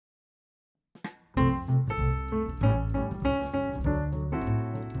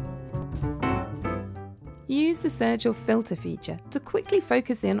Use the search or filter feature to quickly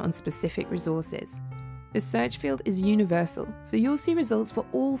focus in on specific resources. The search field is universal, so you'll see results for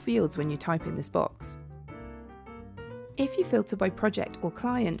all fields when you type in this box. If you filter by project or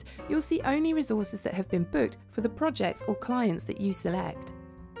client, you'll see only resources that have been booked for the projects or clients that you select.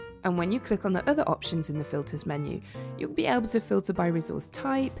 And when you click on the other options in the filters menu, you'll be able to filter by resource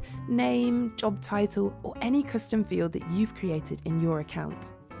type, name, job title, or any custom field that you've created in your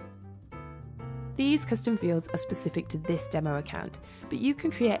account. These custom fields are specific to this demo account, but you can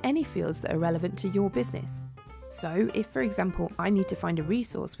create any fields that are relevant to your business. So if, for example, I need to find a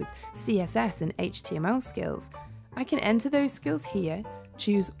resource with CSS and HTML skills, I can enter those skills here,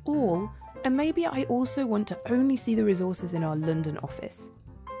 choose all, and maybe I also want to only see the resources in our London office.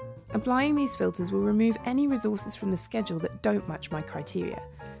 Applying these filters will remove any resources from the schedule that don't match my criteria,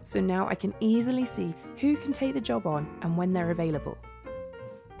 so now I can easily see who can take the job on and when they're available.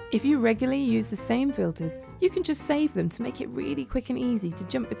 If you regularly use the same filters, you can just save them to make it really quick and easy to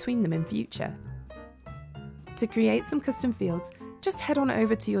jump between them in future. To create some custom fields, just head on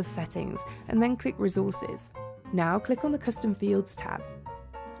over to your settings and then click Resources. Now click on the Custom Fields tab.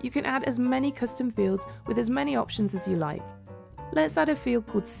 You can add as many custom fields with as many options as you like. Let's add a field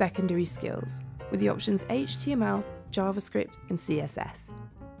called Secondary Skills, with the options HTML, JavaScript, and CSS.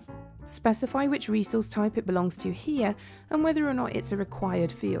 Specify which resource type it belongs to here and whether or not it's a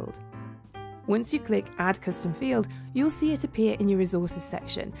required field. Once you click Add Custom Field, you'll see it appear in your Resources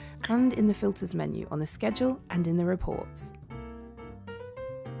section and in the Filters menu on the schedule and in the reports.